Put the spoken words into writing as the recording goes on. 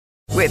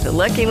With the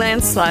Lucky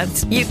Land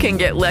Slots, you can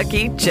get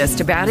lucky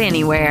just about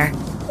anywhere.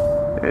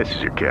 This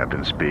is your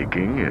captain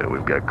speaking.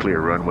 We've got clear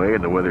runway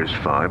and the weather's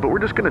fine, but we're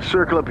just going to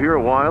circle up here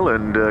a while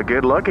and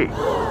get lucky.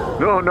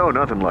 No,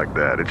 nothing like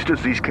that. It's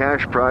just these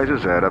cash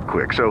prizes add up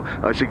quick. So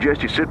I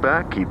suggest you sit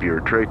back, keep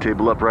your tray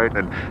table upright,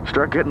 and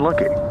start getting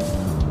lucky.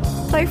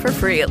 Play for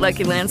free at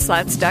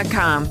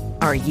LuckyLandSlots.com.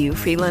 Are you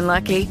feeling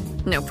lucky?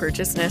 No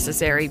purchase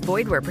necessary.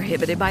 Void where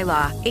prohibited by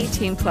law.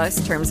 18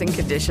 plus terms and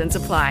conditions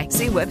apply.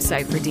 See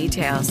website for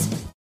details.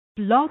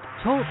 Blog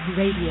Talk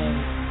Radio.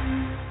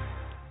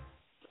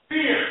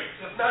 Fear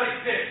does not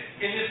exist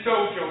in this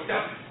dojo,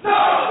 does it? No,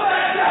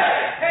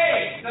 Sensei!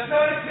 Pain does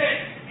not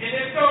exist in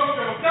this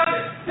dojo, does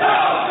it?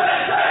 No,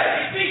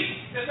 Sensei!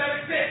 Defeat does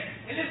not exist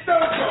in this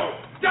dojo,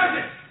 does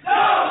it?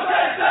 No,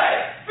 Sensei!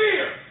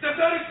 Fear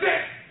does not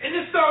exist in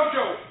this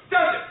dojo,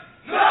 does it?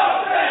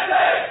 No,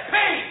 Sensei!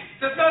 Pain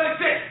does not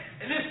exist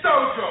in this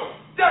dojo,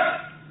 does it?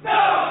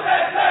 No,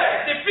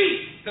 Sensei!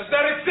 Defeat does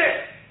not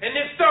exist in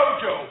this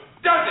dojo,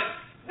 does it?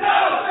 No,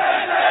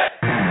 Sensei!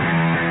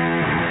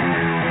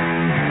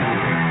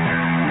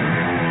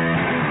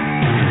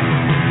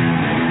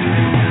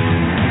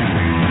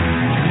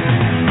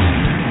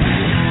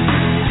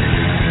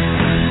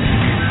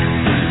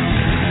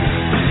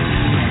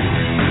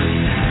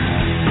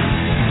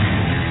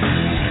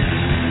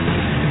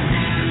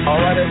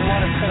 All right,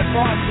 everyone, it's 10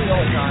 o'clock. You know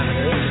what time it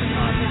is.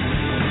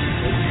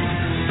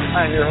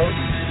 I'm your host,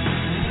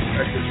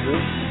 Reckless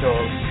Root.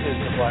 Co-host is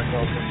the Black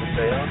Belt from the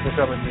Seance. We're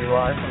coming to you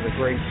live from the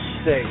great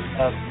state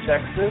of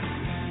Texas,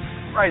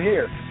 right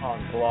here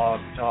on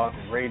Blog Talk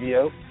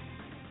Radio. I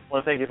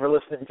want to thank you for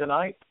listening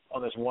tonight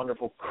on this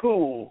wonderful,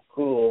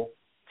 cool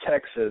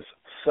Texas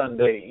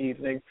Sunday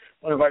evening.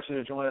 I want to invite you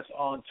to join us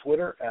on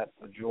Twitter at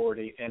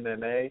Majority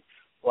MMA.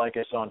 Like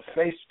us on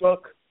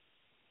Facebook.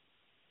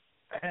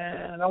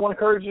 And I want to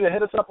encourage you to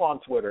hit us up on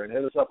Twitter and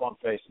hit us up on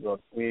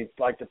Facebook. We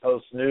like to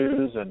post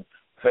news, and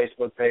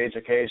Facebook page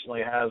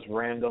occasionally has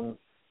random,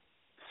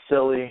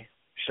 silly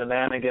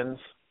shenanigans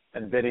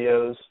and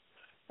videos.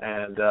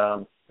 And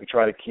we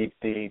try to keep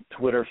the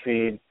Twitter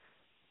feed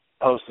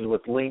posted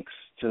with links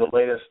to the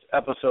latest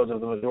episodes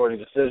of the Majority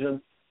Decision,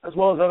 as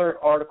well as other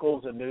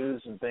articles and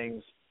news and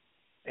things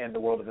in the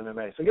world of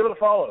MMA. So give it a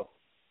follow.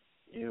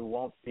 You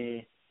won't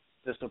be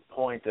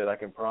disappointed, I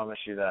can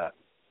promise you that.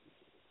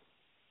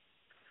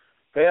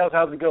 Fayaz,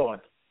 how's it going?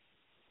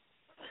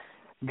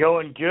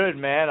 Going good,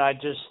 man. I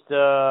just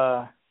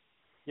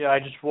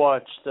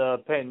watched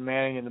Peyton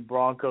Manning and the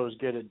Broncos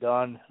get it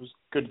done. It was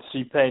good to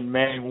see Peyton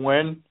Manning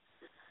win.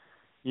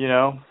 You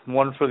know,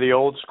 one for the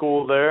old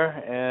school there,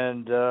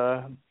 and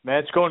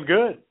man, it's going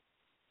good.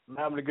 I'm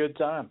having a good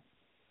time.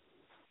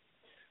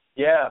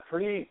 Yeah,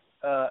 pretty.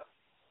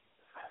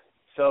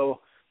 So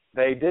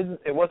they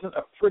didn't. It wasn't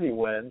a pretty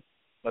win,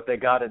 but they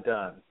got it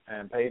done,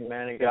 and Peyton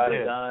Manning got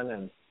it done,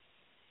 and.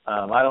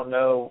 I don't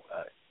know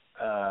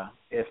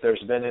if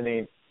there's been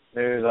any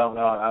news. I don't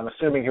know. I'm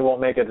assuming he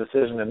won't make a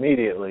decision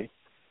immediately,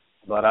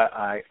 but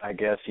I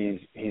guess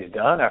he's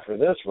done after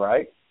this,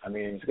 right? I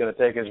mean, he's going to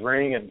take his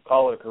ring and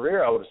call it a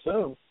career, I would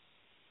assume.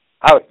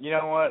 You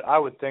know what? I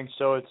would think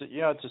so. It's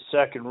a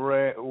second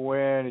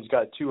win. He's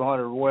got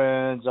 200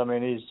 wins. I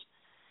mean,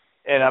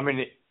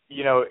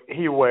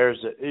 he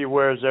wears it. He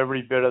wears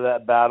every bit of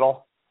that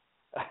battle.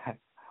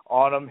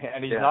 On him,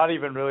 and he's not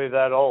even really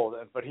that old,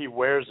 but he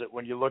wears it.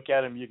 When you look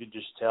at him, you can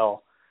just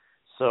tell.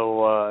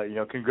 So,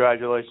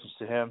 congratulations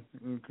to him.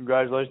 And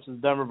congratulations to the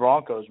Denver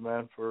Broncos,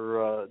 man,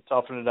 for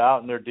toughing it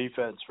out in their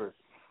defense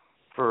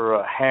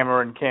for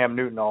hammering Cam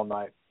Newton all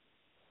night.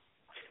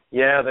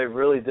 Yeah, they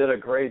really did a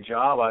great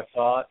job, I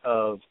thought,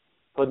 of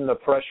putting the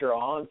pressure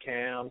on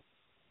Cam,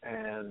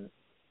 and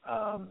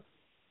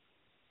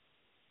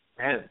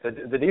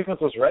the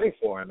defense was ready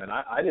for him, and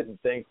I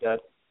didn't think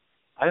that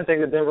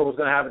Denver was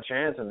going to have a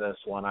chance in this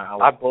one.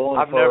 I've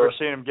never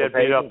seen him get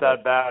beat up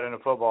that bad in a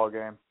football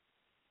game.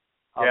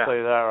 I'll tell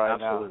you that right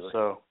absolutely. now.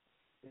 So,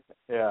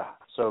 yeah.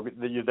 So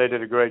they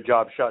did a great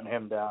job shutting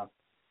him down.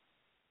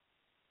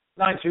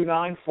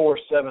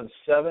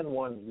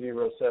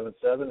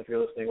 929-477-1077 if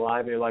you're listening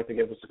live and you'd like to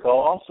give us a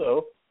call.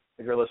 Also,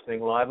 if you're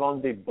listening live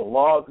on the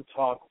Blog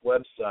Talk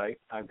website,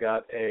 I've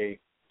got a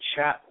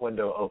chat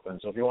window open.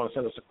 So if you want to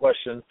send us a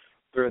question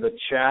through the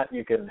chat,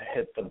 you can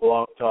hit the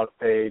Blog Talk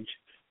page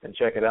and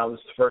check it out.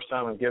 This is the first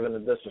time I've given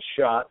this a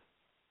shot.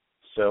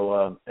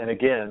 So, and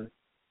again,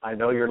 I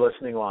know you're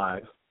listening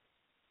live.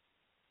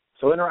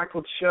 So interact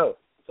with the show.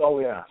 That's all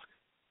we ask.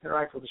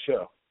 Interact with the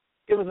show.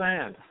 Give us a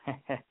hand.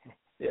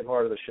 Be a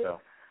part of the show.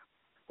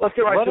 Let's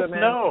get right to it,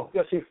 man.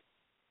 Let us know.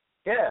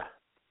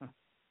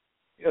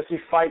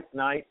 UFC Fight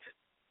Night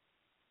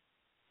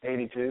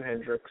 82,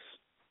 Hendricks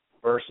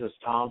versus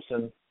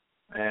Thompson.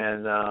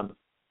 And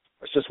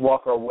let's just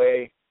walk our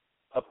way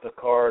up the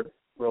card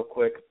real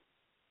quick.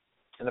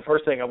 And the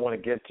first thing I want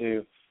to get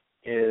to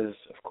is,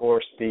 of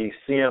course, the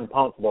CM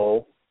Punk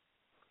Bowl,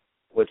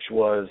 which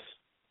was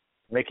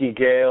Mickey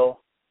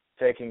Gail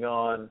taking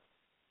on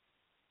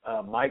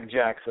Mike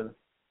Jackson,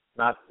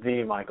 not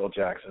the Michael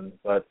Jackson,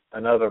 but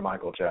another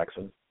Michael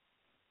Jackson,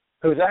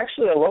 who's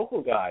actually a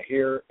local guy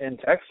here in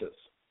Texas.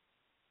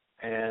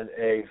 and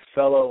a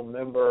fellow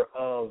member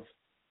of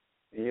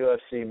the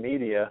UFC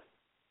media.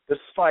 This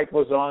fight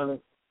was on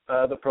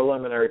the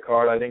preliminary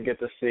card. I didn't get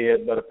to see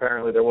it, but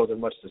apparently there wasn't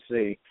much to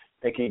see.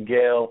 Mickey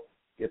Gail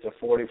gets a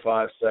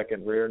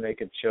 45-second rear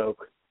naked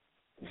choke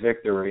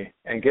victory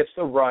and gets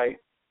the right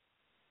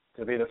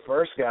to be the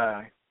first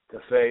guy to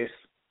face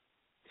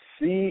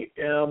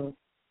CM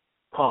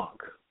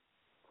Punk.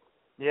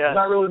 Yeah. There's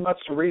not really much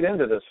to read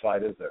into this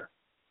fight, is there?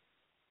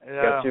 You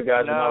got two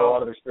guys with not a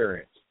lot of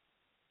experience.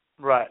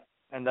 Right.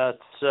 And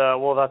that's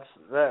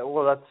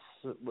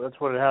that's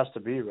what it has to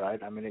be,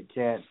 right? I mean, you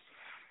can't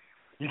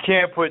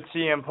put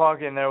CM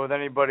Punk in there with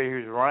anybody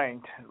who's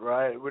ranked,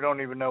 right? We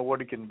don't even know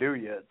what he can do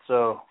yet.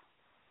 So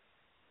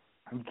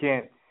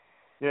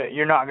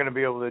you're not going to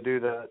be able to do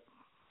that.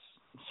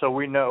 So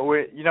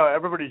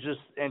everybody's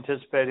just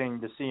anticipating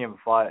to see him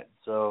fight.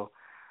 So,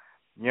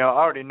 I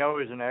already know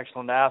he's an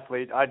excellent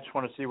athlete. I just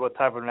want to see what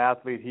type of an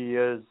athlete he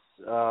is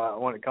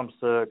when it comes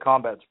to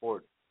combat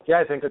sport.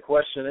 Yeah, I think the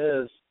question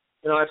is,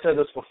 I've said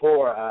this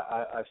before.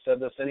 I've said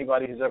this to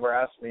anybody who's ever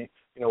asked me,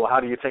 well, how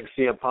do you think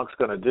CM Punk's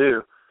going to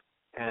do?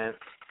 And,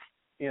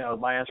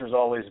 my answer has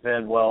always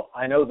been, well,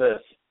 I know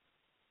this.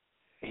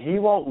 He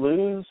won't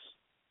lose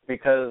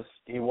because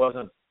he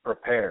wasn't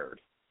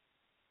prepared.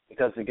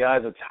 Because the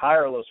guy's a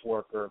tireless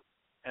worker,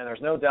 and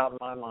there's no doubt in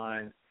my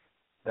mind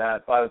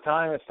that by the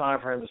time it's time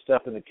for him to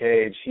step in the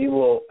cage, he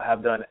will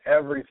have done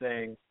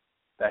everything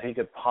that he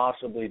could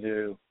possibly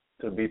do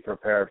to be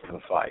prepared for the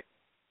fight.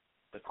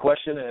 The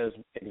question is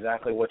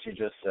exactly what you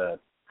just said.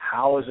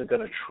 How is it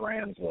going to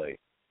translate?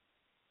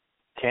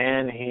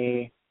 Can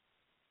he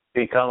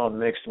become a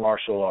mixed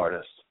martial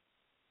artist?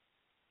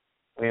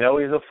 We know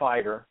he's a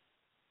fighter,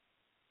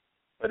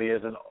 but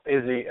is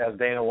he, as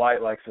Dana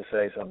White likes to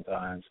say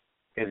sometimes,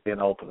 is he an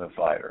ultimate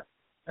fighter?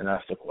 And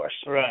that's the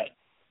question. Right.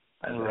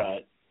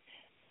 Right.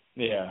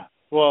 Yeah.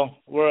 Well,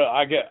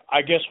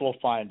 I guess we'll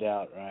find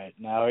out, right?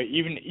 Now,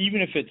 even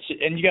if it's,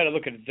 and you got to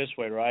look at it this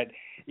way, right?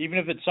 Even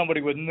if it's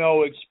somebody with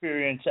no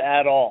experience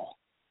at all,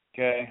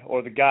 okay,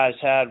 or the guy's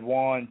had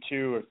 1,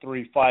 2, or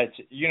 3 fights,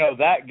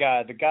 that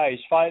guy, the guy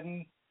he's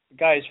fighting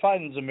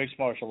is a mixed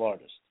martial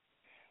artist,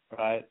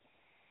 right?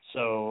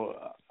 So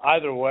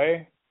either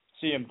way,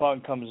 CM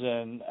Punk comes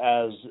in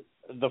as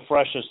the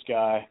freshest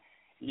guy,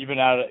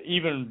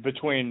 even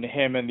between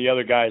him and the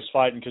other guys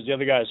fighting, because the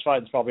other guys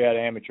fighting's probably had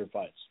amateur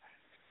fights.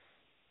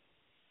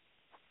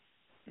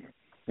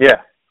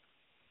 Yeah.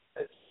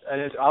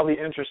 And I'll be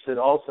interested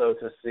also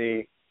to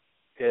see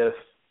if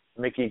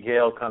Mickey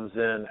Gail comes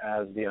in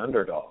as the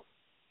underdog.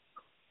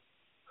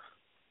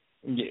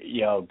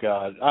 Yeah, oh,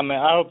 God. I mean,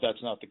 I hope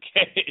that's not the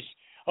case.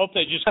 I hope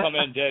they just come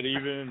in dead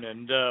even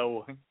and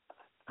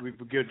we'd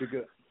be good to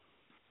go.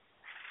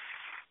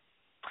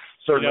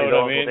 Certainly,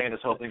 Uncle Dan is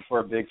hoping for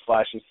a big,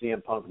 flashy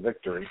CM Punk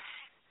victory.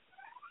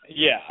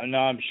 Yeah, no,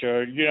 I'm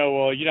sure. You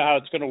know how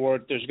it's going to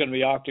work. There's going to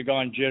be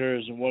octagon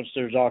jitters, and once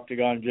there's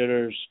octagon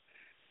jitters,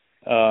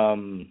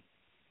 he'll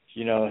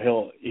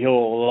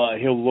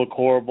look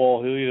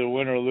horrible. He'll either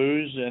win or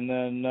lose, and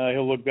then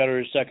he'll look better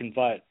his second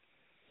fight.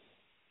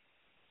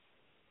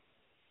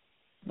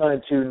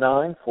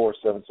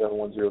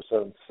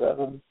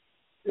 929-477-1077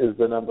 is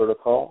the number to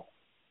call.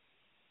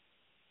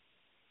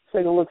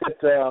 Take a look at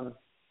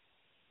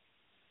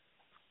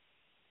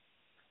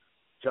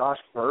Josh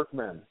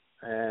Berkman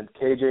and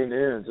KJ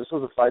Nunes. This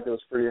was a fight that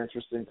was pretty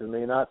interesting to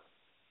me, not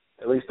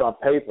at least on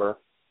paper,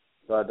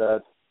 but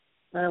it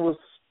was,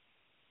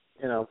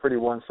 pretty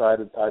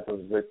one-sided type of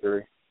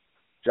victory.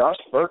 Josh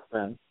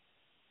Berkman,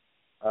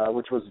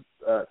 which was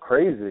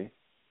crazy,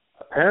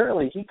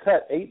 apparently he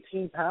cut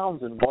 18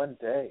 pounds in one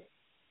day.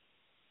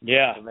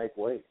 Yeah. To make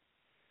weight.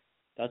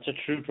 That's a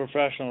true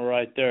professional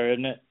right there,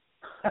 isn't it?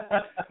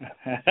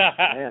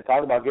 Man,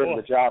 talk about getting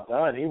the job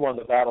done. He won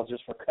the battle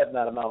just for cutting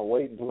that amount of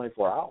weight in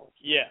 24 hours.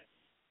 Yeah.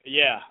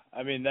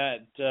 I mean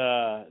that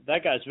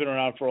guy's been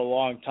around for a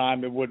long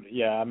time. It would.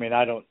 Yeah. I mean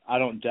I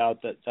don't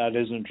doubt that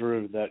isn't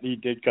true. That he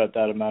did cut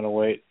that amount of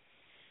weight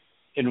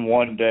in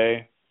one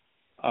day.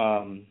 I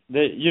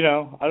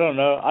don't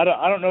know. I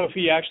don't know if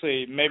he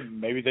actually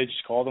maybe they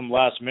just called him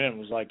last minute and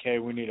was like, hey,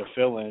 we need a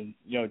fill in.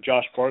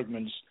 Josh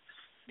Berkman's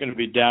going to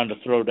be down to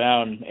throw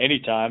down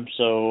anytime.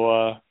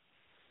 So.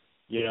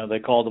 They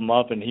called him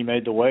up and he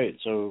made the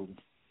weight. So,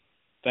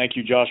 thank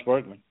you, Josh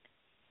Berkman.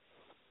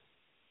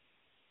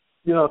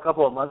 A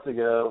couple of months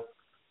ago,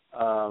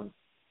 One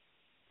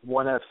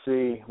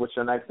FC, which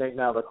I think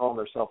now they're calling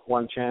themselves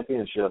One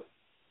Championship,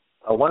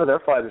 one of their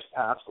fighters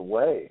passed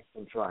away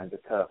from trying to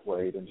cut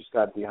weight and just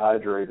got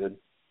dehydrated,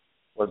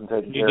 wasn't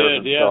taking care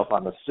of himself, yeah.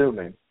 I'm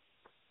assuming.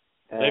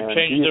 And they've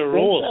changed their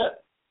rules.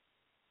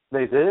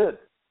 They did.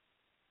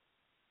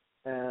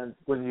 And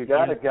when you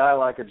got a guy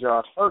like a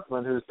Josh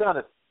Berkman who's done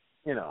it,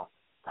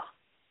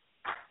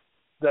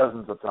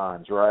 dozens of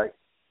times, right?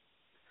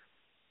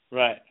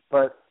 Right.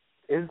 But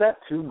is that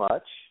too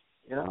much?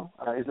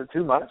 Is it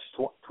too much?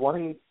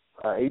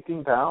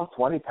 18 pounds,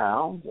 20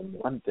 pounds in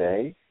one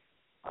day?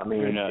 I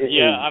mean, does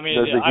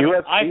the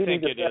UFC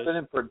need to step in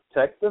and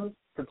protect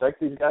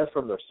these guys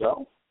from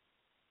themselves?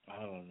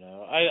 don't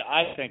know.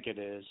 I think it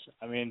is.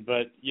 I mean,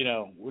 but,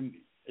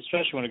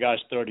 especially when a guy's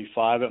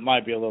 35, it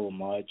might be a little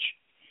much.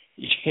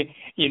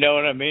 You know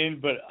what I mean?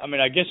 But,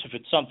 I guess if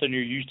it's something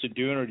you're used to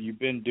doing or you've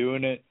been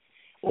doing it,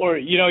 or,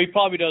 he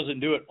probably doesn't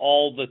do it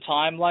all the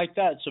time like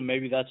that, so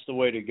maybe that's the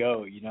way to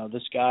go.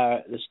 This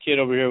kid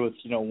over here with,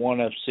 ONE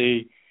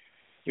FC,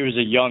 he was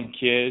a young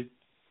kid,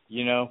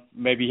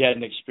 maybe he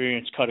hadn't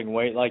experienced cutting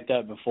weight like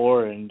that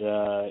before, and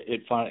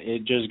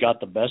it just got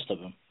the best of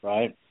him,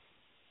 right?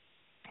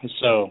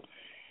 So,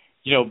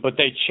 but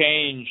they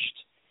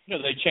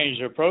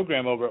changed their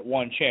program over at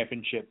ONE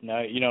Championship.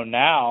 Now,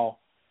 now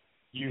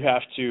you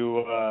have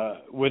to,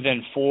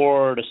 within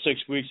 4 to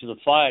 6 weeks of the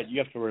fight, you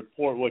have to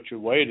report what your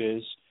weight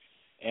is,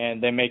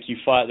 and they're going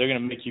to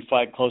make you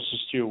fight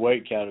closest to your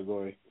weight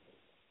category.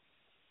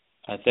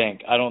 I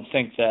think. I don't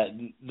think that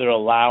they're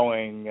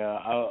allowing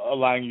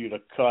you to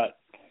cut,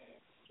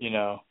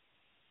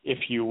 if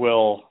you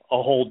will,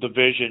 a whole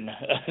division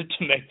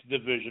to make the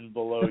division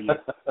below you.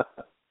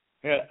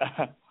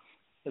 Yeah.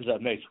 Does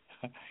that make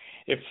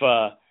if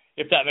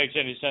that makes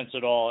any sense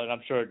at all, and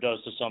I'm sure it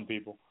does to some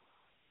people.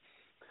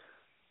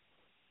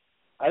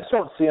 I just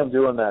don't see him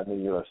doing that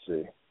in the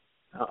UFC.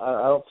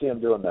 I don't see him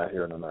doing that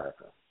here in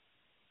America.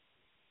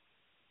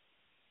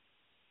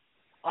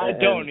 I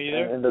don't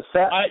either. And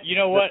you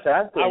know what?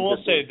 I will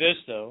say this,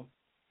 though.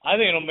 I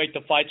think it'll make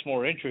the fights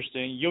more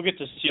interesting. You'll get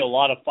to see a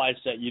lot of fights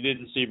that you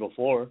didn't see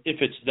before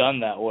if it's done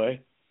that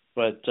way.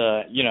 But,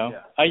 I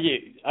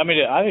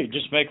think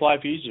just make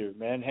life easier,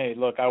 man. Hey,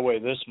 look, I weigh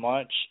this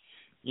much.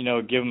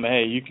 Give them,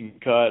 hey, you can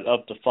cut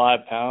up to 5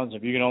 pounds.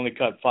 If you can only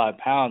cut 5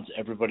 pounds,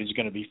 everybody's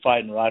going to be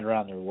fighting right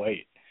around their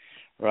weight,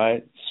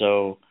 right?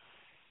 So,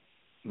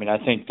 I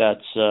think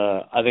that's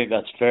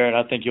fair, and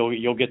I think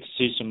you'll get to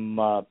see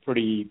some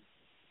pretty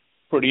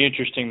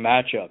interesting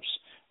matchups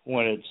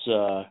when it's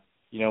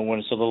when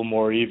it's a little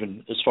more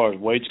even as far as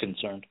weight's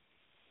concerned.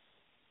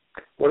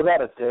 What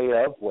about a day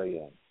of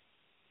weigh-in?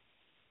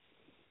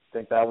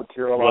 Think that would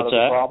cure a lot of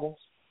the problems?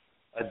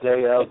 A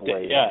day of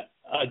weigh-in. Yeah,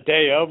 a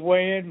day of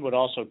weigh-in would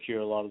also cure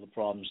a lot of the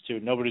problems too.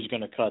 Nobody's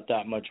going to cut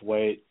that much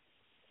weight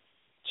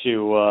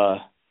to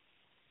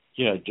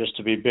just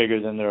to be bigger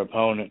than their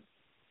opponent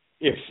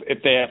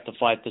if they have to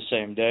fight the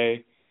same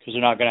day, because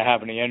they're not going to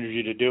have any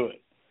energy to do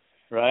it,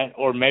 right?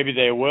 Or maybe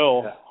they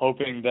will,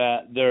 hoping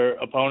that their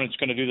opponent's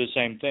going to do the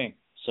same thing.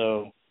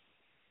 So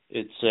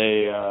it's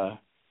they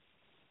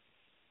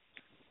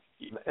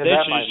should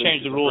just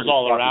change the rules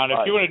all around. If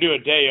you want to do a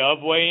day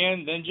of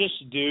weigh-in, then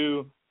just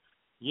do,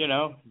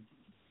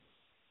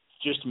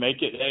 just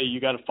make it, hey,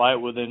 you got to fight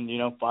within,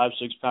 5-6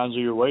 pounds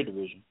of your weight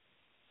division.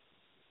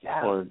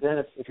 Yeah. Or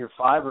then if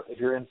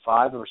you're in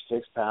 5 or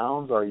 6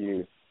 pounds, are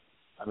you?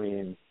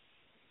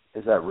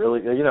 Is that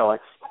really,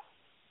 like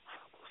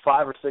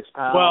 5 or 6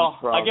 pounds? Well,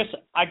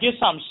 I guess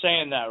I'm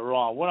saying that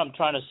wrong. What I'm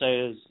trying to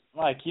say is,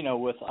 like,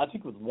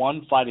 with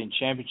ONE Fighting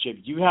Championship,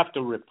 you have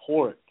to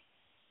report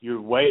your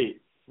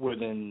weight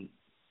within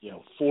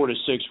 4 to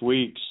 6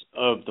 weeks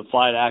of the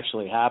fight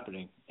actually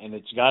happening, and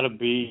it's got to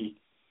be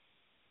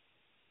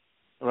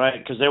right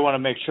because they want to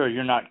make sure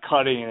you're not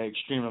cutting an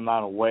extreme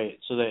amount of weight.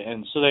 So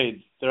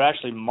they're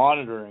actually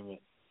monitoring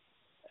it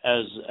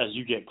as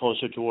you get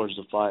closer towards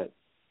the fight.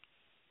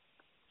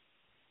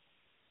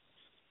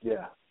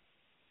 Yeah.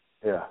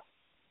 Yeah.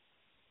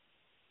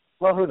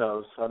 Well, who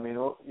knows? I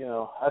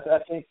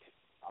think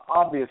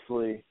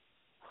obviously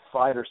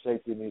fighter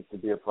safety needs to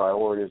be a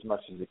priority as much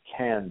as it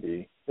can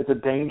be. It's a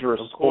dangerous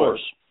sport.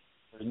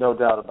 There's no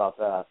doubt about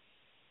that.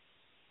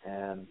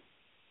 And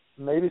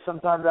maybe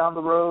sometime down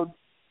the road,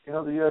 the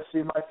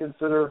UFC might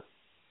consider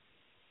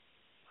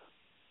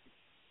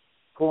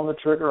pulling the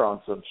trigger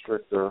on some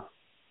stricter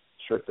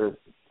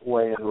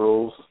weigh-in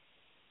rules.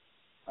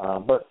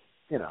 But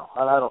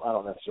I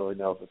don't necessarily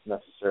know if it's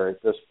necessary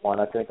at this point.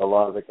 I think a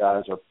lot of the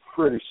guys are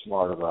pretty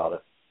smart about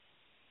it.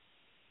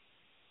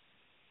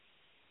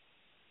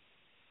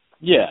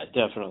 Yeah,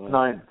 definitely.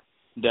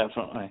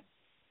 Definitely.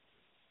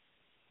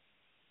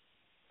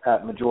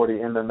 At Majority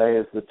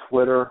MMA is the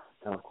Twitter.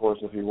 And, of course,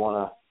 if you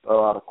want to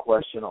throw out a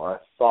question or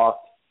a thought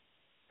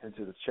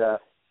into the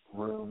chat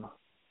room,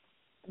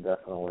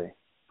 definitely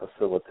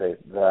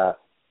facilitate that.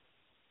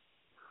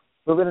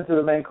 Moving into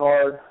the main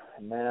card,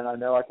 man, I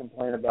know I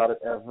complain about it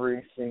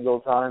every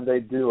single time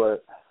they do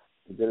it.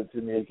 They did it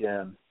to me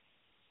again.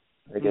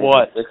 They gave me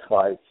 6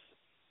 fights.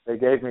 They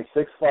gave me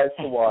 6 fights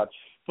to watch.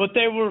 But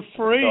they were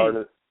free.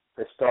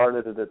 They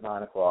started it at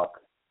 9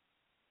 o'clock.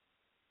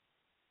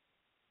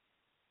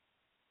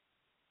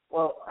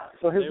 Well,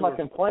 so here's my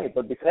complaint.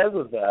 But because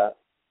of that,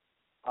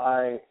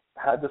 I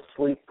had to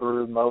sleep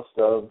through most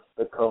of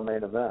the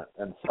co-main event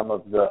and some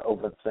of the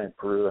Open St.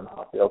 Preux and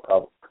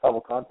Rafael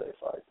Cavalcante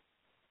fights,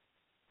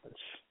 which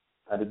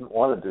I didn't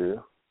want to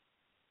do.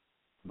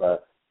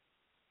 But,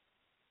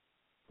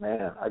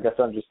 man, I guess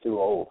I'm just too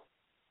old.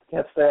 I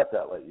can't stay up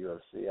that late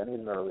UFC. I need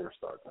an earlier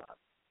start time.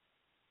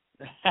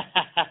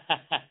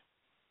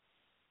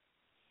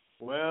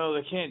 Well,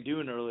 they can't do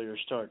an earlier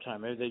start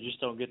time. Maybe they just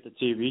don't get the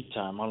TV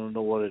time. I don't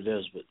know what it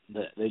is, but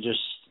they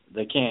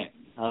can't.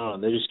 I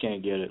don't know. They just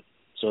can't get it,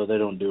 so they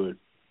don't do it.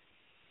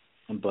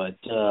 But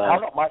how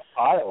about Mike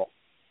Pyle?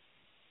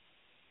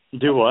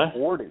 Do what?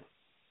 40.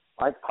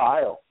 Mike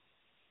Pyle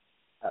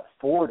at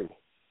 40,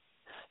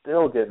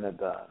 still getting it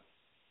done.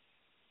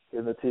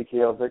 Getting the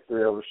TKO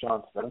victory over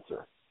Sean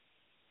Spencer.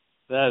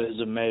 That is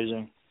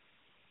amazing.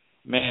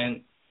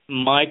 Man,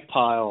 Mike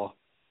Pyle.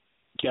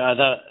 God,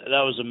 that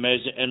was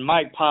amazing. And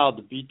Mike Pyle,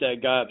 to beat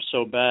that guy up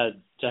so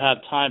bad, to have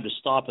time to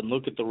stop and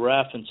look at the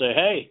ref and say,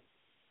 hey,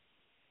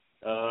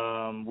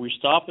 we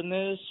stopping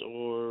this,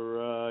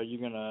 or you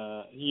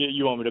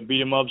want me to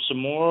beat him up some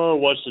more, or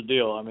what's the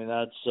deal? I mean,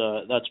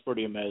 that's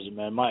pretty amazing,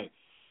 man. Mike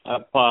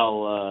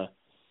Pyle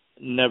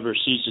never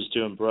ceases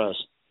to impress.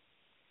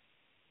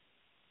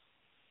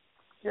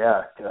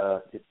 Yeah,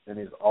 and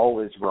he's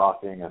always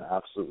rocking an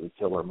absolutely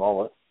killer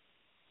mullet.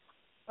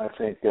 I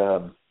think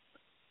the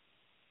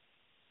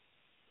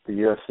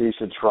UFC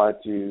should try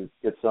to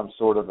get some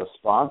sort of a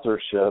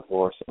sponsorship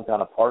or some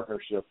kind of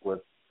partnership with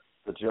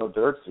the Joe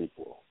Dirt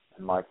sequel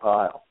and Mike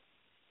Pyle.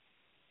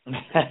 Put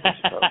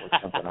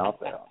something out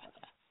there.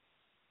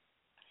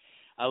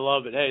 I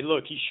love it. Hey,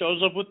 look, he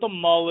shows up with the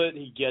mullet.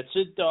 He gets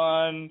it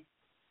done.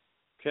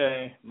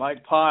 Okay,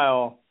 Mike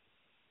Pyle,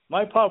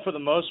 for the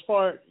most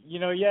part, he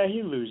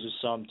loses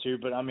some too.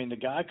 But, I mean, the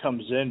guy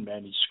comes in,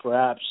 man. He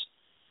scraps,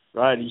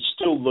 right? He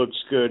still looks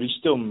good. He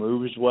still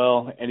moves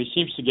well. And he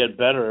seems to get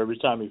better every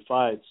time he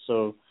fights.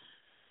 So,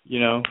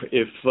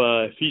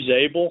 if he's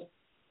able,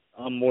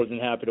 I'm more than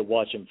happy to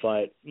watch him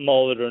fight,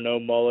 mullet or no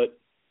mullet.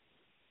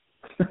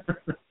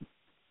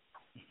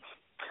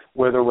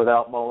 With or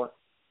without mullet?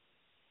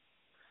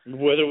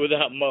 With or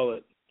without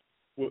mullet.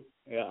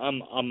 Yeah,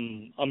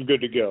 I'm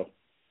good to go.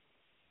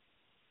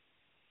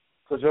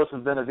 So Joseph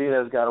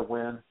Benavidez got a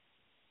win.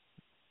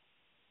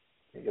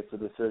 He gets a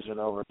decision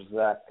over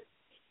Zach.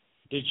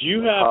 Did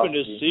you happen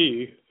to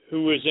see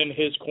who was in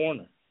his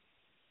corner?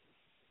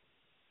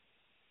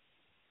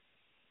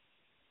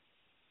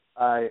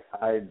 I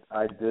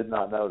did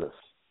not notice.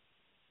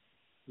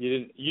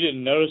 You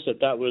didn't notice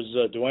that was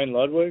Dwayne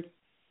Ludwig?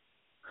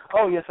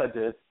 Oh, yes, I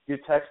did. You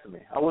texted me.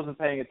 I wasn't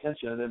paying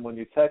attention, and then when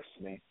you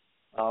texted me,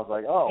 I was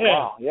like, oh, yeah.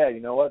 Wow, yeah,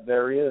 you know what?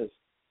 There he is.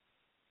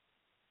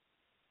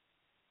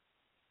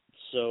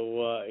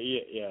 So,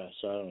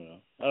 so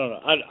I don't know.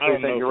 I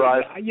don't know. You're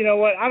right. You know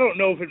what? I don't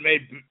know if it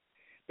made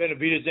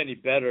Benavidez any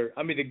better.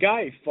 I mean, the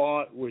guy he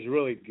fought was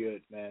really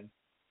good, man.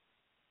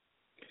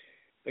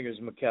 I think it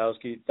was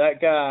Mikowski.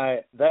 That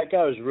guy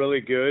was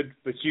really good,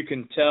 but you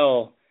can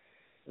tell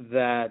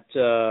that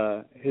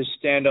his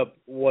stand-up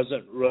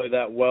wasn't really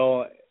that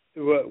well.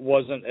 It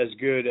wasn't as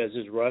good as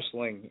his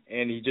wrestling,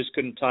 and he just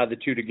couldn't tie the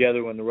two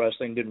together when the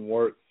wrestling didn't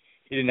work.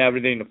 He didn't have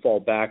anything to fall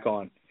back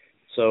on.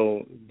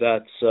 So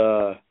that's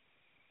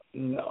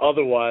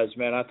otherwise,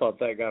 man, I thought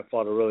that guy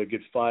fought a really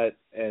good fight,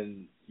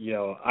 and,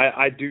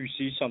 I do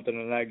see something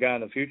in that guy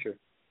in the future.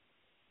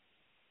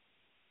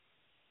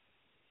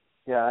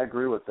 Yeah, I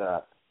agree with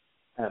that.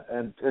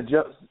 And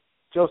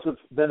Joseph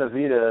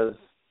Benavidez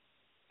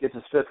gets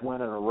his fifth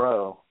win in a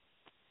row.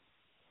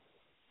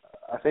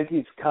 I think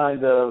he's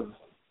kind of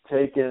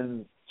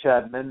taken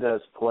Chad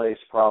Mendes' place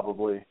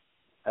probably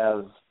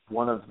as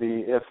one of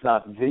the, if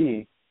not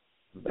the,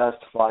 best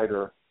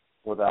fighter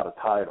without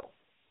a title.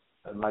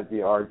 That might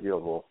be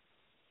arguable.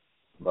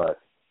 But,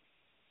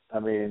 I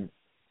mean,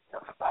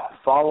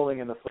 following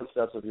in the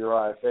footsteps of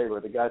Uriah Faber,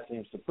 the guy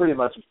seems to pretty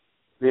much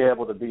be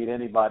able to beat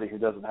anybody who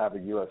doesn't have a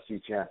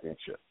UFC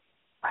championship.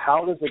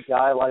 How does a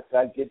guy like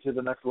that get to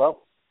the next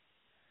level?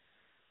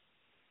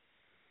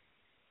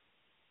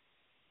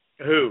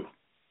 Who?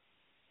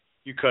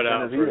 You cut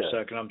out for a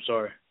second. I'm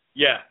sorry.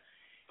 Yeah.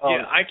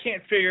 Yeah, I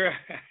can't figure.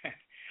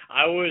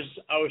 I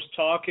was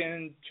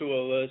talking to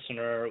a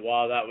listener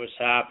while that was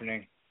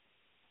happening,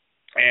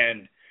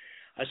 and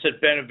I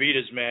said,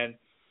 Benavidez, man,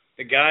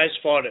 the guy's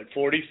fought at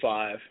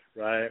 45,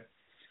 right?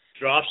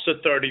 Drops to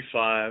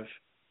 35.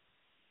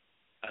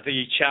 I think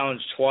he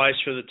challenged twice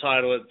for the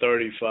title at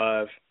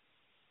 35.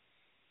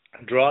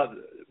 Dropped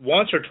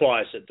once or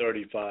twice at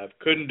 35.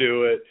 Couldn't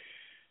do it,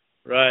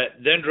 right?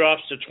 Then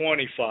drops to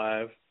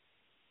 25.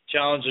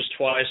 Challenges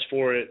twice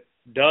for it.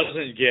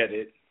 Doesn't get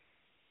it.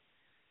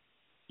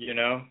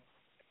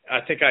 I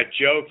think I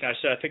joked. I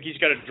said, I think he's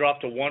got to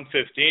drop to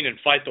 115 and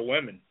fight the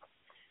women.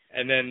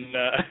 And then,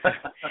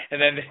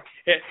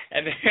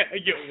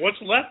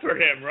 what's left for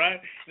him, right?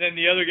 And then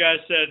the other guy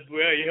said,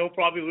 well, he'll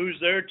probably lose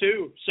there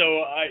too. So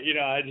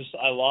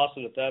I lost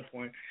it at that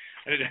point.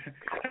 I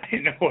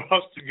didn't know where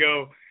else to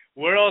go.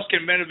 Where else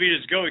can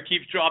Benavidez go? He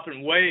keeps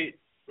dropping weight,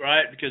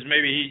 right? Because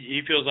maybe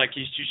he feels like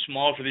he's too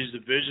small for these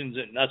divisions,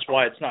 and that's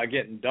why it's not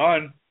getting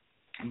done.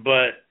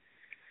 But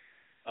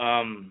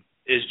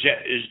is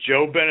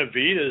Joe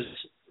Benavidez,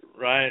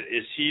 right?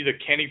 Is he the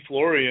Kenny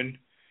Florian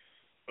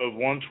of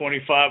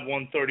 125,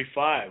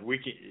 135?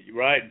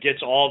 Right?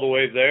 Gets all the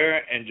way there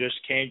and just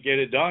can't get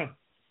it done.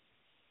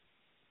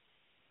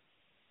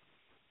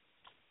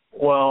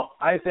 Well,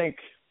 I think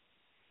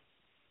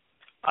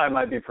I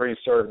might be pretty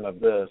certain of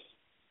this.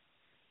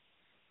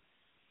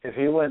 If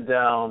he went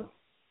down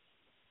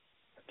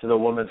to the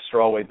women's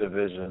strawweight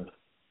division,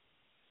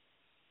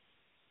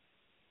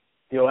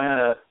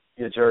 Joanna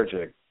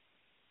Jurgic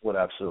would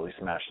absolutely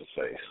smash his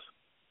face,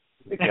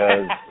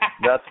 because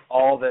that's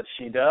all that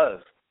she does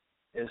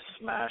is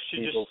smash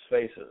people's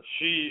faces.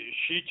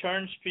 She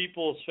turns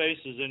people's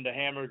faces into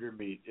hamburger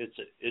meat.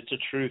 It's a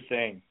true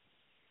thing.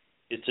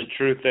 It's a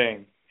true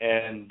thing.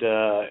 And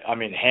I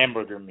mean,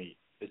 hamburger meat.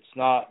 It's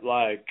not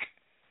like,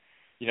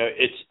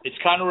 it's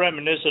kind of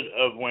reminiscent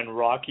of when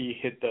Rocky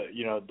hit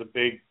the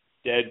big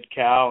dead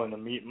cow in the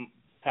meat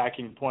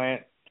packing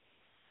plant.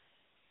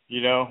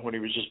 When he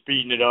was just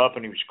beating it up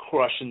and he was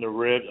crushing the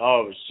ribs.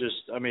 Oh, it's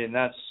just, I mean,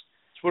 that's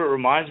what it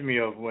reminds me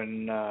of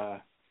when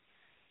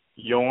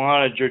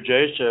Joanna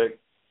Jędrzejczyk,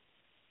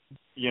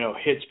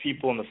 hits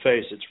people in the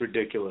face. It's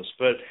ridiculous.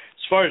 But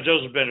as far as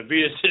Joseph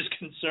Benavidez is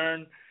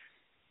concerned,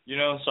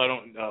 so I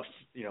don't,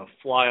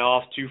 fly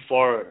off too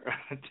far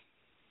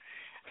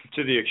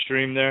to the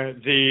extreme there.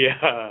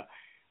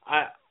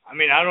 I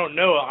mean, I don't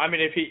know. I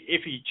mean, if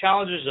he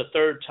challenges a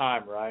third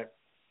time, right,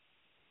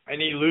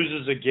 and he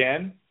loses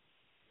again,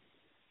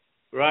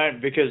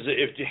 right, because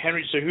if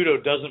Henry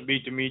Cejudo doesn't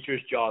beat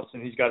Demetrius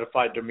Johnson, he's got to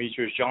fight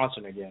Demetrius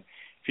Johnson again.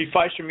 If he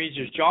fights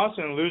Demetrius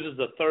Johnson and loses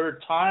the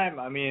third time,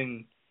 I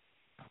mean,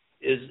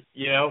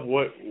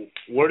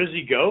 where does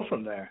he go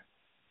from there?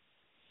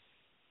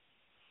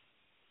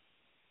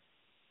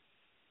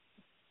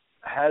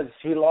 Has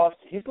he lost?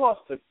 He's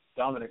lost to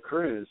Dominic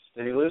Cruz.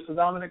 Did he lose to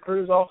Dominic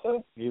Cruz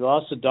also? He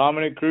lost to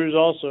Dominic Cruz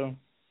also.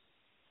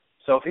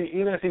 So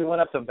even if he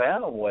went up to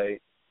bantamweight,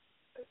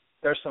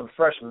 there's some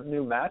fresh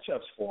new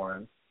matchups for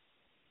him.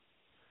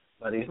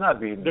 But he's not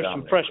beating There's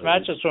Dominic some fresh Cruz.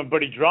 matchups for him,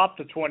 but he dropped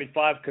to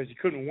 25 because he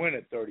couldn't win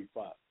at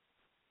 35.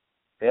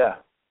 Yeah.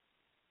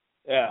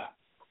 Yeah.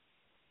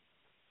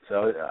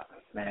 So,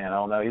 man, I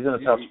don't know. He's in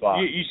a tough spot.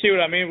 You see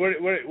what I mean?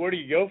 Where do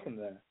you go from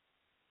there?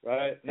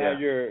 Right?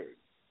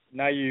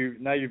 Now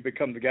you've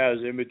become the guy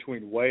who's in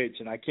between weights,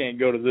 and I can't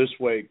go to this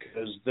weight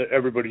because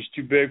everybody's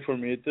too big for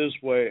me at this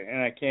weight,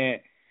 and I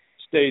can't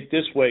stay at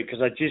this weight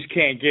because I just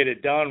can't get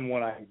it done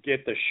when I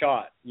get the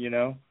shot,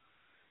 And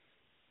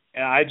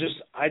I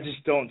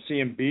just don't see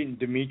him beating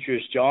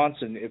Demetrius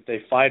Johnson if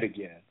they fight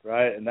again,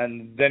 right? And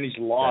then he's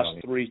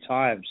lost 3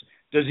 times.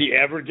 Does he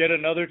ever get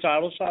another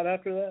title shot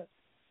after that?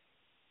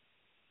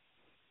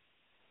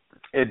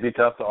 It'd be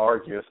tough to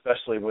argue,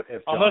 especially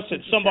if unless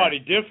it's somebody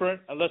different.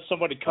 Unless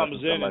somebody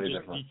comes in and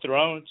just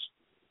dethrones.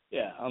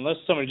 Yeah, unless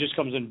somebody just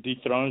comes in and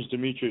dethrones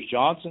Demetrius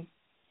Johnson.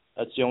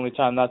 That's the only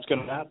time that's going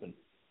to happen.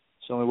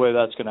 It's the only way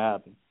that's going to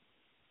happen.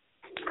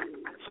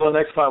 So the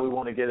next fight we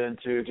want to get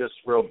into, just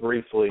real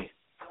briefly,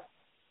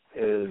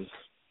 is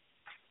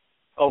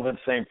Ovince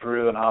St.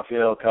 Preux and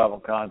Rafael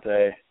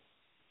Cavalcante.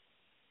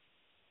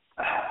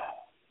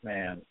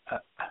 Man,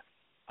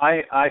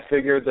 I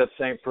figured that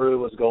St. Preux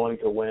was going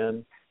to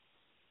win.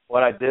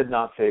 What I did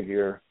not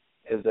figure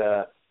is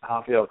that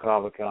Rafael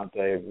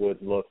Cavalcante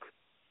would look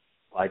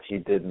like he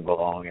didn't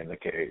belong in the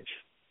cage.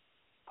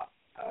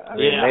 I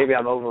mean, maybe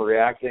I'm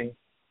overreacting,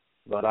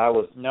 but I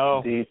was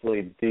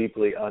deeply,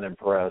 deeply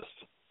unimpressed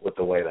with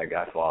the way that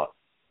guy fought.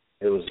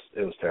 It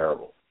was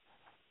terrible.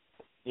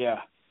 Yeah.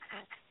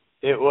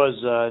 It was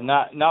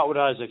not what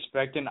I was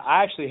expecting.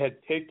 I actually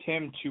had picked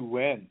him to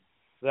win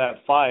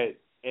that fight,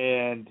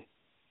 and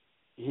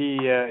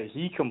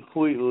he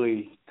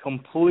completely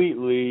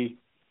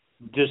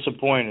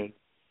disappointed.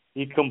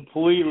 He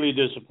completely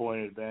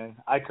disappointed, man.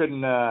 I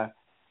couldn't.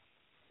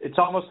 It's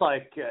almost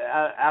like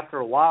after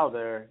a while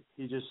there,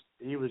 he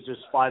was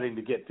just fighting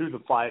to get through the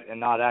fight and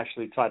not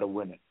actually try to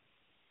win it.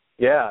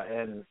 Yeah,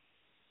 and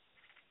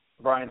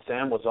Brian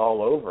Sam was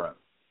all over him,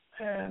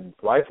 and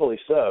rightfully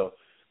so.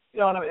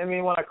 I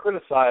mean, when I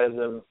criticize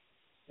him,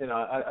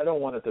 I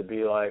don't want it to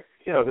be like,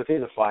 because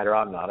he's a fighter,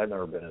 I'm not. I've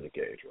never been in a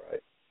cage,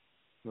 right?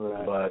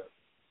 But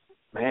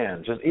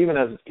man, just even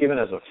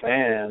as a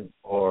fan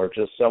or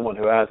just someone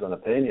who has an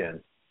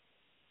opinion,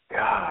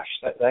 gosh,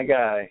 that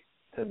guy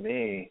to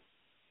me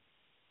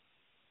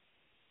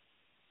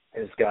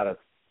has got a,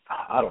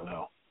 I don't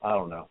know.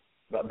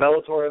 But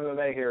Bellator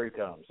MMA, here he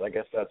comes. I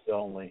guess that's the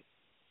only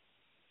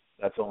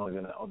next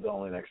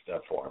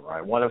step for him,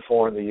 right?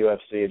 1-4 in the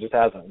UFC. It just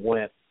hasn't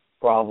went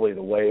probably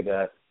the way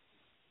that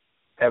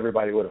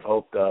everybody would have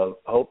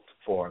hoped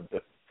for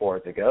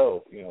it to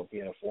go.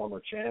 Being a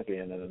former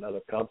champion in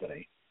another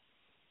company.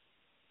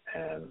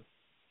 And,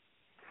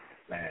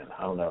 man,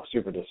 I don't know,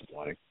 super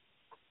disappointing.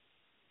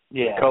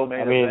 Yeah,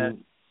 Co-main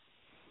event.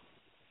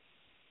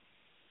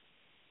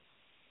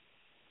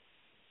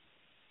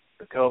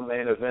 The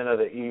co-main event of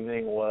the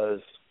evening was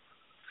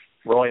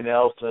Roy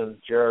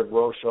Nelson, Jared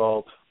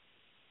Rosholt.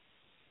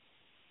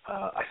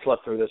 I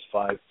slept through this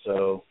fight,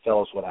 so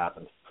tell us what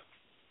happened.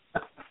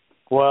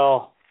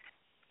 Well,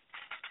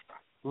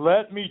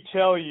 let me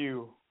tell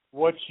you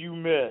what you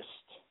missed.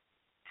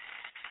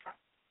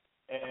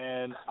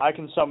 And I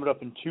can sum it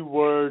up in 2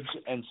 words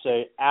and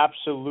say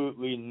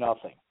absolutely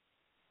nothing.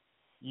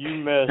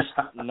 You missed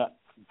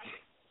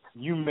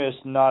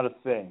not a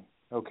thing.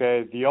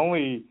 Okay? The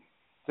only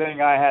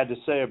thing I had to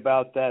say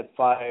about that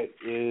fight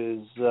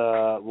is,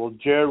 will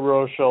Jared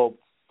Rosholt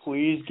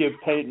please give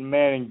Peyton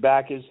Manning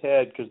back his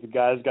head, because the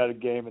guy's got a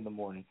game in the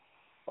morning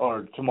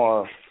or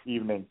tomorrow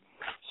evening.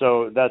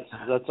 So that's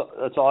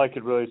all I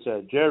could really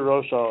say. Jared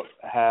Rosal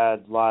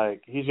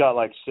he's got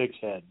like 6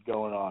 head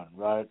going on,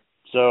 right?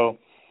 So,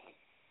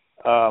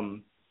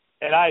 and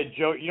I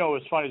joked. You know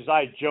what's funny is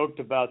I joked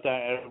about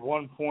that. At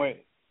one point,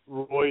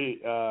 Roy's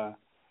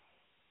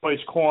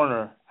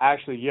corner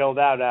actually yelled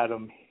out at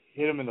him,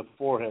 hit him in the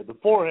forehead. The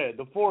forehead.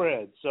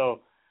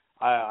 So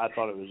I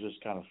thought it was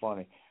just kind of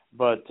funny.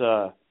 But,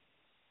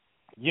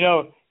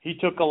 he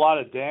took a lot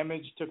of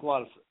damage,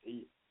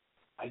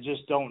 I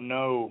just don't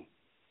know.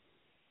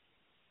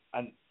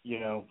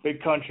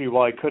 Big Country,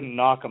 while he couldn't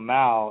knock him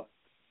out,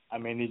 I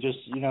mean, he just,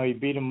 he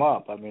beat him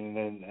up. I mean,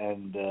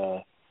 and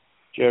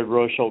Jared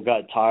Rosal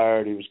got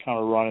tired. He was kind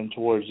of running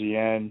towards the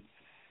end.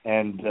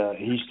 And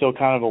he's still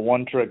kind of a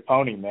one-trick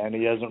pony, man.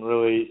 He hasn't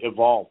really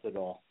evolved at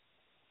all.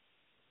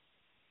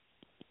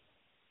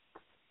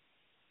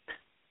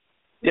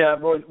 Yeah,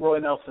 Roy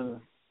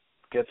Nelson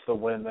gets the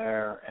win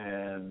there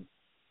and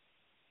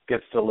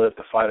gets to live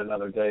to fight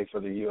another day for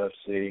the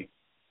UFC.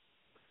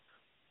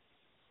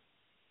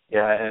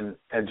 Yeah,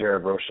 and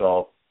Jared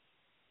Rosal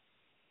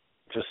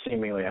just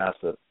seemingly has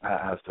to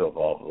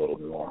evolve a little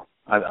bit more.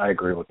 I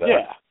agree with that.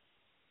 Yeah.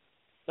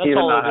 That's even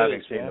all not it having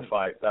is, seen man. the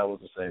fight, that was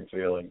the same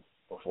feeling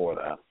before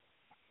that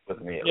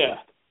with me at Yeah.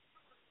 least.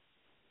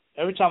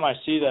 Every time I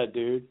see that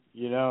dude,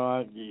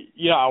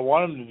 I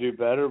want him to do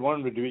better.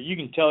 Want him to do. You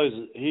can tell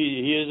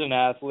he is an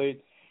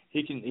athlete.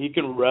 He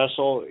can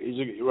wrestle.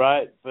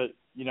 Right, but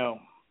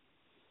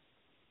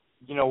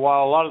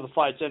while a lot of the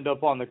fights end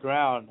up on the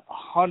ground,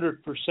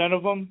 100%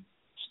 of them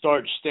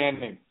start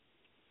standing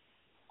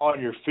on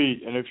your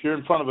feet. And if you're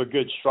in front of a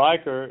good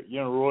striker,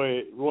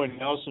 Roy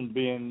Nelson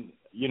being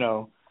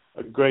a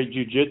great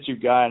jiu-jitsu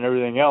guy and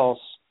everything else,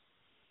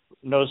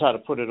 knows how to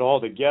put it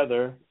all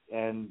together.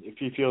 And if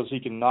he feels he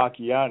can knock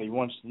you out and he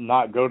wants to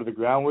not go to the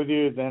ground with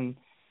you, then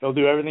he'll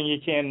do everything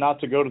he can not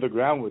to go to the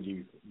ground with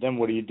you. Then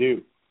what do you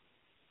do?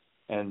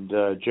 And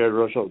Jared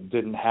Rosal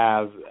didn't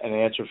have an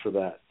answer for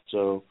that.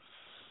 So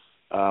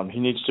he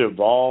needs to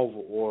evolve,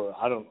 or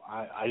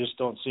I just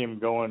don't see him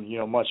going,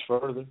 much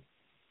further.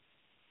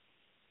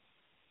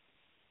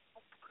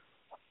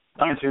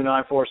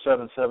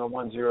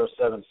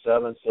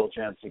 929-477-1077, still a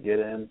chance to get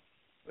in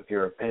with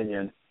your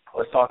opinion.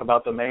 Let's talk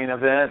about the main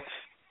event.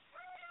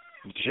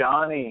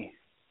 Johnny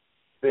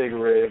Big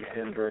Rig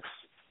Hendricks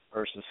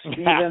versus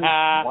Steven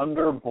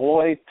Wonder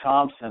Boy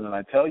Thompson. And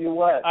I tell you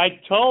what. I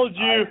told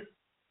you.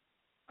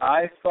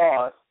 I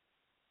thought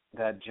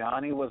that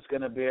Johnny was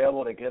going to be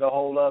able to get a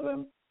hold of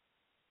him,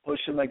 push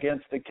him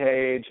against the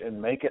cage,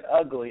 and make it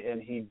ugly.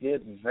 And he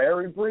did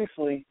very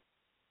briefly.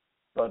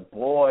 But,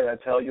 boy, I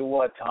tell you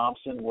what,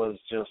 Thompson was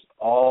just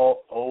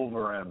all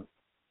over him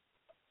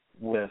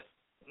with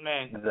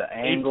the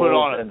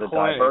angles and the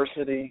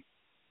diversity.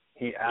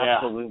 He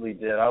absolutely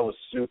did. I was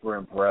super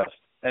impressed.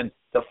 And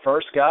the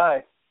first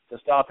guy to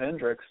stop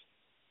Hendricks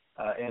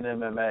in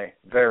MMA.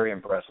 Very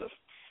impressive.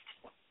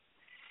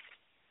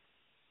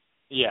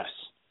 Yes.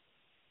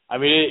 I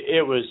mean,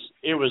 it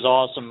was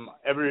awesome.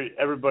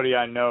 Everybody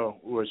I know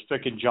was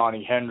picking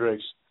Johnny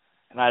Hendricks,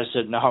 and I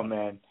said, no,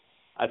 man,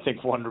 I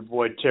think Wonder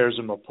Boy tears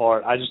him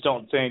apart. I just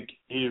don't think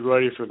he's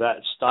ready for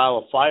that style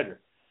of fighter.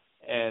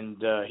 And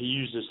he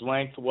used his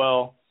length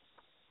well.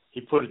 He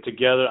put it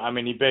together. I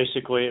mean, it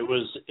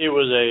was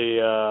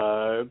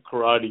a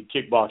karate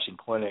kickboxing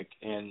clinic,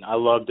 and I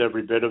loved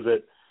every bit of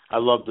it. I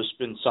loved the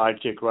spin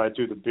sidekick right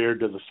through the beard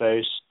to the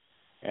face,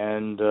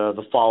 and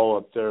the follow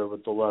up there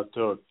with the left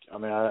hook. I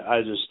mean,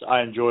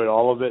 I enjoyed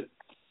all of it,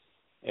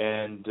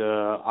 and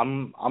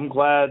I'm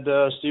glad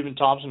Steven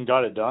Thompson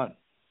got it done.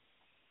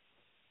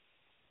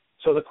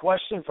 So the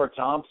question for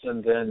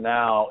Thompson then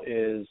now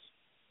is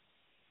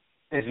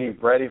he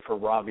ready for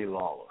Robbie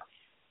Lawler?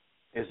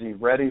 Is he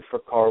ready for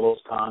Carlos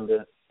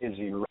Condit? Is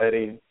he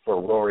ready for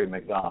Rory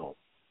McDonald?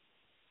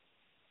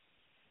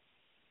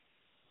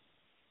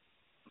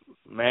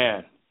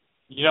 Man,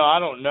 I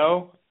don't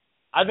know.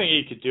 I think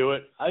he could do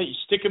it. I think you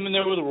stick him in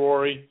there with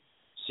Rory,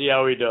 see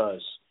how he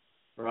does,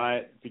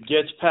 right? If he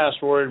gets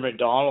past Rory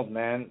McDonald,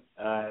 man,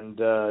 and,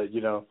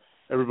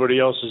 everybody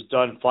else is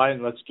done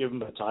fighting, let's give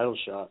him a title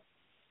shot.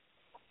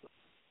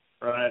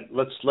 Right,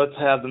 let's let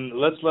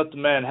the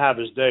man have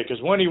his day, because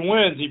when he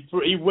wins,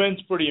 he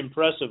wins pretty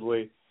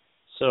impressively.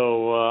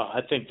 So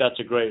I think that's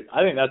a good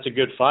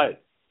fight.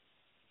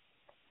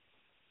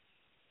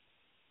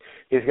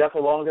 He's got the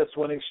longest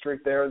winning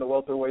streak there in the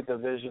welterweight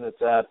division.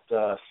 It's at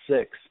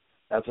 6.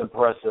 That's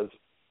impressive.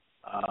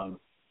 I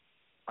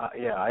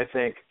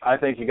think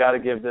you got to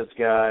give this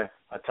guy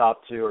a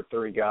top 2 or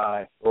 3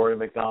 guy. Rory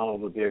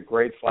McDonald would be a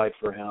great fight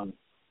for him.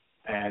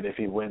 And if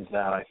he wins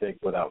that, I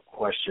think without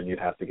question you'd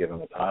have to give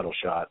him a title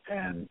shot.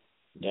 And,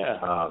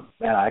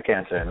 man, I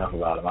can't say enough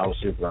about him. I was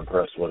super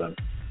impressed with him.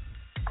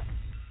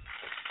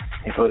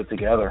 He put it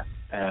together.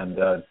 And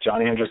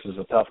Johnny Hendricks is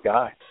a tough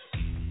guy.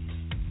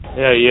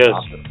 Yeah, he is.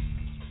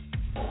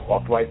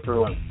 Walked right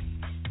through him.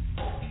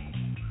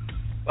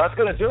 Well, that's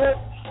going to do it.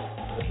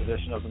 This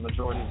edition of The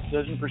Majority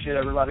Decision. Appreciate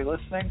everybody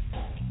listening.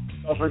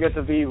 Don't forget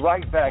to be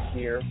right back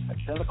here at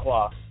 10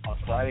 o'clock on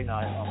Friday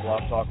night on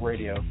Blog Talk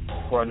Radio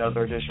for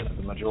another edition of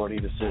The Majority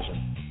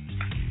Decision.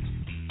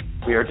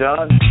 We are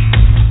done.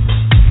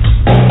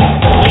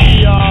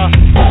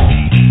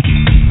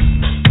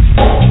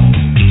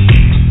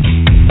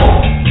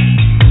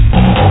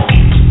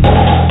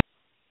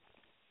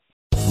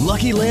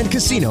 Lucky Land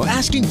Casino,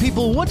 asking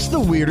people, what's the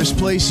weirdest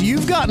place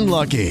you've gotten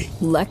lucky?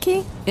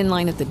 Lucky? In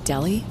line at the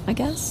deli, I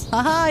guess?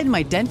 Aha, in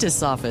my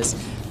dentist's office.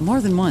 More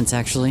than once,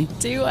 actually.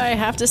 Do I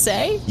have to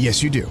say?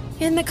 Yes, you do.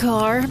 In the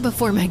car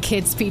before my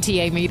kids'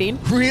 PTA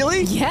meeting.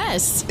 Really?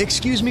 Yes.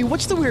 Excuse me,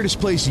 what's the weirdest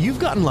place you've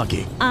gotten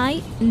lucky?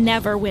 I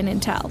never win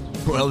and tell.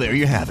 Well, there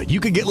you have it. You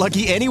can get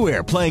lucky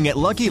anywhere, playing at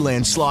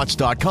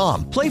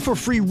LuckyLandSlots.com. Play for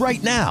free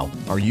right now.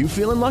 Are you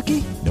feeling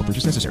lucky? No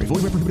purchase necessary.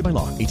 Void where prohibited by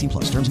law. 18+.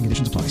 Terms and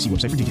conditions apply. See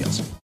website for details.